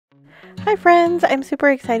Hi friends, I'm super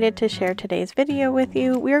excited to share today's video with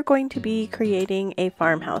you. We are going to be creating a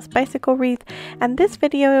farmhouse bicycle wreath, and this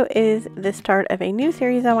video is the start of a new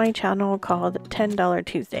series on my channel called $10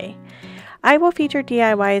 Tuesday. I will feature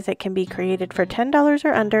DIYs that can be created for $10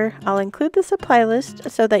 or under. I'll include the supply list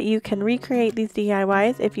so that you can recreate these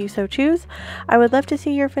DIYs if you so choose. I would love to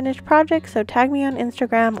see your finished projects, so tag me on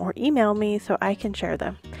Instagram or email me so I can share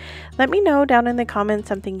them. Let me know down in the comments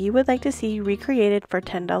something you would like to see recreated for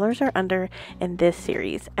 $10 or under in this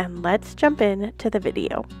series, and let's jump into the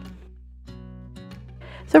video.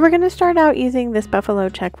 So we're going to start out using this buffalo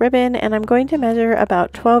check ribbon, and I'm going to measure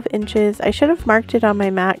about 12 inches. I should have marked it on my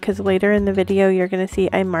mat because later in the video you're going to see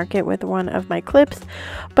I mark it with one of my clips,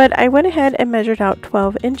 but I went ahead and measured out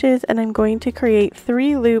 12 inches, and I'm going to create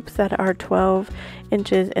 3 loops that are 12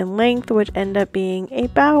 inches in length, which end up being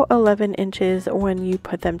about 11 inches when you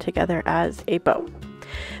put them together as a bow.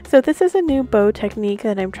 So this is a new bow technique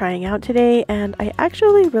that I'm trying out today, and I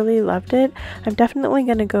actually really loved it. I'm definitely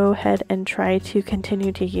going to go ahead and try to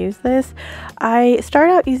continue to use this. I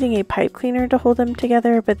started out using a pipe cleaner to hold them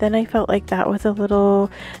together, but then I felt like that was a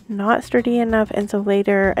little not sturdy enough, and so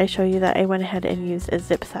later I show you that I went ahead and used a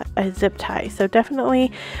zip tie. So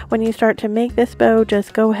definitely when you start to make this bow,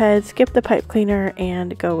 just go ahead, skip the pipe cleaner,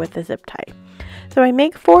 and go with the zip tie. So I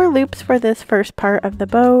make 4 loops for this first part of the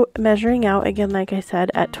bow, measuring out again, like I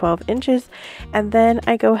said, at 12 inches, and then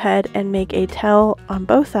I go ahead and make a tail on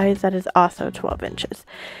both sides that is also 12 inches.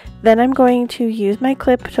 Then I'm going to use my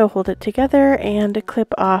clip to hold it together and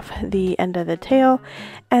clip off the end of the tail,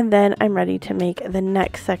 and then I'm ready to make the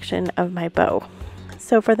next section of my bow.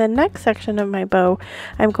 So for the next section of my bow,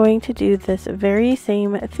 I'm going to do this very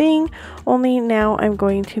same thing, only now I'm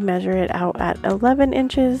going to measure it out at 11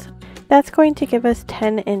 inches. That's going to give us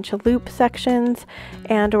 10-inch loop sections,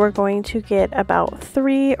 and we're going to get about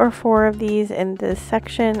 3 or 4 of these in this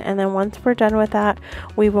section, and then once we're done with that,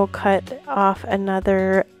 we will cut off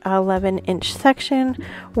another 11-inch section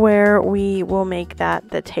where we will make that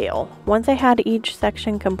the tail. Once I had each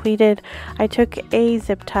section completed, I took a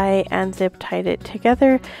zip tie and zip tied it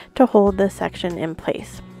together to hold the section in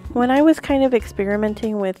place. When I was kind of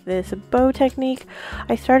experimenting with this bow technique,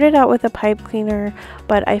 I started out with a pipe cleaner,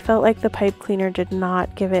 but I felt like the pipe cleaner did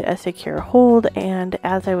not give it a secure hold, and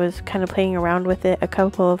as I was kind of playing around with it, a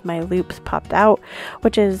couple of my loops popped out,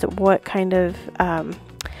 which is what kind of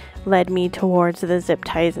led me towards the zip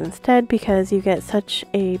ties instead, because you get such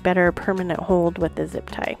a better permanent hold with the zip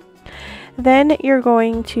tie. Then you're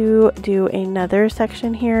going to do another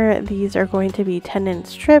section here. These are going to be 10-inch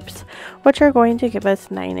strips, which are going to give us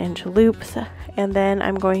 9-inch loops. And then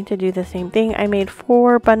I'm going to do the same thing. I made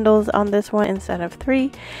 4 bundles on this one instead of 3.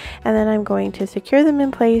 And then I'm going to secure them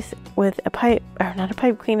in place with a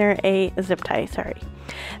zip tie, sorry.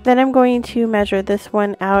 Then I'm going to measure this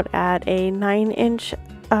one out at a 9-inch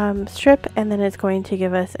strip, and then it's going to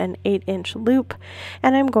give us an 8-inch loop,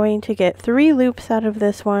 and I'm going to get 3 loops out of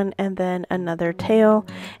this one and then another tail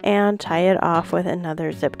and tie it off with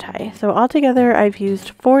another zip tie. So altogether I've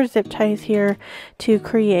used 4 zip ties here to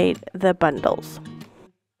create the bundles.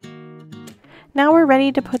 Now we're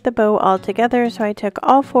ready to put the bow all together, so I took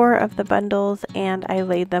all 4 of the bundles and I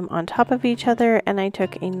laid them on top of each other, and I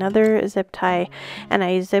took another zip tie and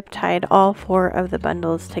I zip tied all 4 of the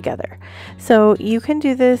bundles together. So you can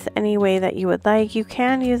do this any way that you would like. You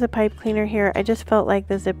can use a pipe cleaner here. I just felt like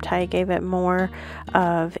the zip tie gave it more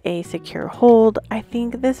of a secure hold. I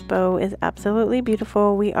think this bow is absolutely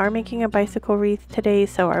beautiful. We are making a bicycle wreath today,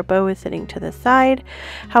 so our bow is sitting to the side.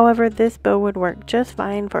 However, this bow would work just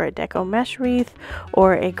fine for a deco mesh wreath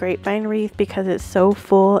or a grapevine wreath because it's so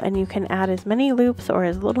full, and you can add as many loops or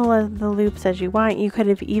as little of the loops as you want. You could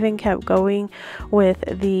have even kept going with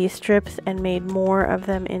the strips and made more of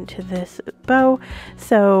them into this bow.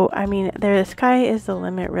 So I mean, the sky is the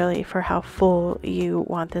limit really for how full you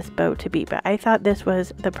want this bow to be, but I thought this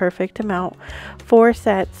was the perfect amount. 4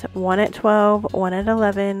 sets, 1 at 12, 1 at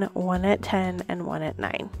 11, 1 at 10, and 1 at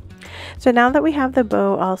 9. So now that we have the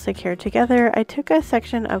bow all secured together, I took a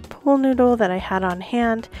section of pool noodle that I had on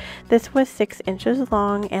hand. This was 6 inches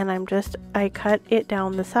long, and I cut it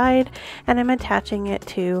down the side, and I'm attaching it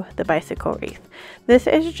to the bicycle wreath. This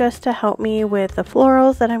is just to help me with the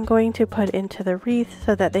florals that I'm going to put into the wreath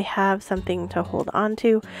so that they have something to hold on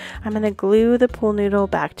to. I'm going to glue the pool noodle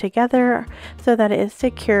back together so that it is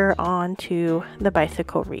secure onto the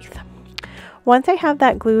bicycle wreath. Once I have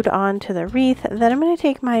that glued onto the wreath, then I'm going to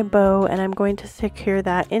take my bow and I'm going to secure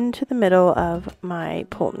that into the middle of my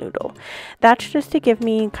pool noodle. That's just to give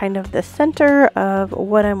me kind of the center of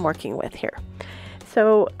what I'm working with here.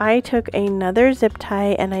 So I took another zip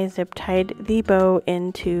tie and I zip tied the bow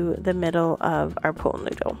into the middle of our pool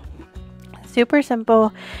noodle. Super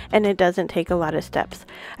simple, and it doesn't take a lot of steps.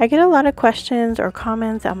 I get a lot of questions or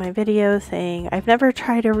comments on my videos saying, I've never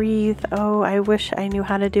tried a wreath. Oh, I wish I knew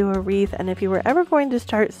how to do a wreath. And if you were ever going to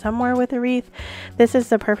start somewhere with a wreath, this is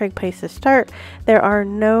the perfect place to start. There are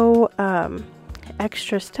no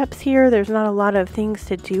extra steps here. There's not a lot of things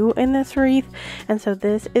to do in this wreath, and so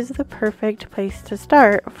this is the perfect place to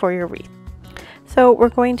start for your wreath. So we're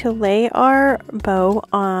going to lay our bow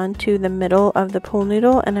onto the middle of the pool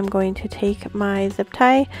noodle, and I'm going to take my zip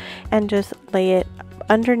tie and just lay it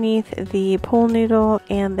underneath the pool noodle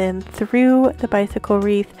and then through the bicycle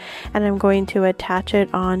wreath, and I'm going to attach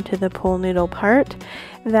it onto the pool noodle part.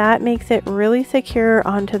 That makes it really secure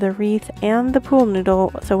onto the wreath and the pool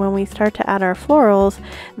noodle, so when we start to add our florals,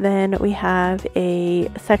 then we have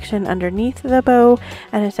a section underneath the bow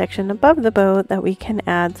and a section above the bow that we can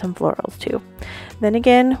add some florals to. Then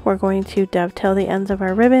again, we're going to dovetail the ends of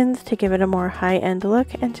our ribbons to give it a more high-end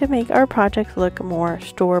look and to make our projects look more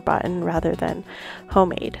store-bought rather than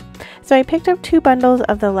homemade. So I picked up 2 bundles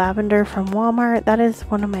of the lavender from Walmart. That is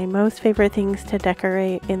one of my most favorite things to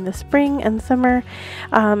decorate in the spring and summer.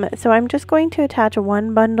 So I'm just going to attach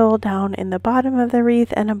 1 bundle down in the bottom of the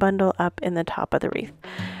wreath and a bundle up in the top of the wreath.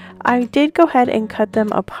 I did go ahead and cut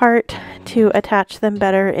them apart to attach them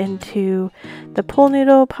better into the pool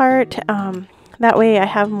noodle part. That way I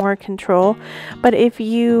have more control, but if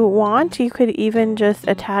you want, you could even just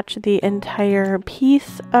attach the entire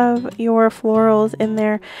piece of your florals in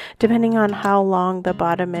there, depending on how long the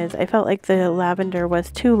bottom is. I felt like the lavender was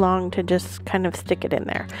too long to just kind of stick it in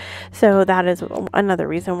there, so that is another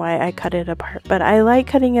reason why I cut it apart. But I like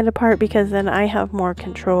cutting it apart because then I have more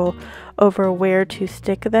control over where to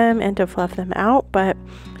stick them and to fluff them out. But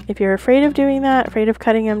if you're afraid of doing that, afraid of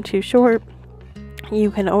cutting them too short, you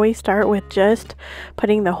can always start with just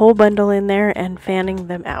putting the whole bundle in there and fanning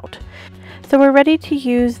them out. So we're ready to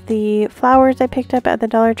use the flowers I picked up at the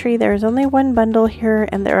Dollar Tree. There's only 1 bundle here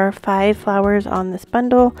and there are 5 flowers on this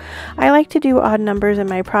bundle. I like to do odd numbers in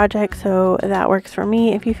my project, so that works for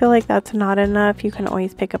me. If you feel like that's not enough, you can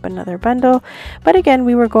always pick up another bundle. But again,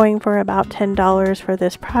 we were going for about $10 for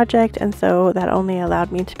this project, and so that only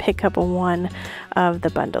allowed me to pick up 1 of the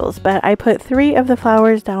bundles. But I put 3 of the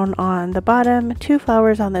flowers down on the bottom, 2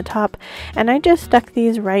 flowers on the top, and I just stuck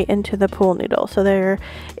these right into the pool noodle. So there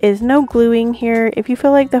is no gluing here. If you feel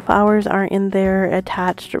like the flowers aren't in there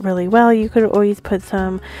attached really well, you could always put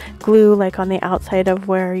some glue like on the outside of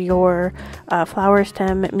where your flower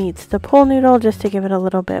stem meets the pool noodle, just to give it a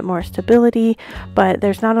little bit more stability. But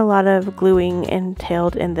there's not a lot of gluing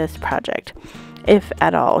entailed in this project, if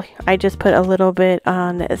at all. I just put a little bit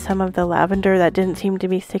on some of the lavender that didn't seem to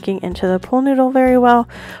be sticking into the pool noodle very well,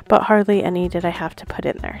 but hardly any did I have to put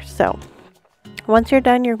in there. So once you're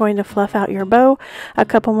done, you're going to fluff out your bow a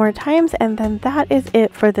couple more times, and then that is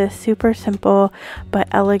it for this super simple but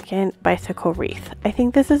elegant bicycle wreath. I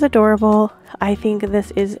think this is adorable. I think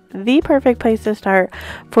this is the perfect place to start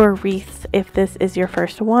for wreaths if this is your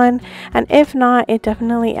first one, and if not, it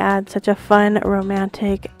definitely adds such a fun,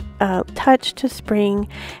 romantic touch to spring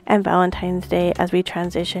and Valentine's Day as we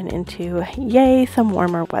transition into, yay, some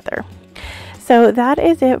warmer weather. So that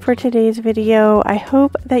is it for today's video. I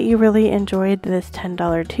hope that you really enjoyed this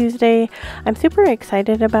 $10 Tuesday. I'm super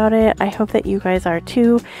excited about it. I hope that you guys are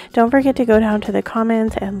too. Don't forget to go down to the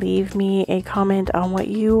comments and leave me a comment on what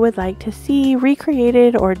you would like to see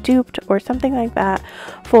recreated or duped or something like that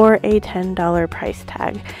for a $10 price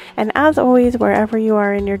tag. And as always, wherever you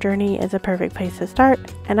are in your journey is a perfect place to start,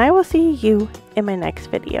 and I will see you in my next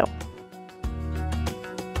video.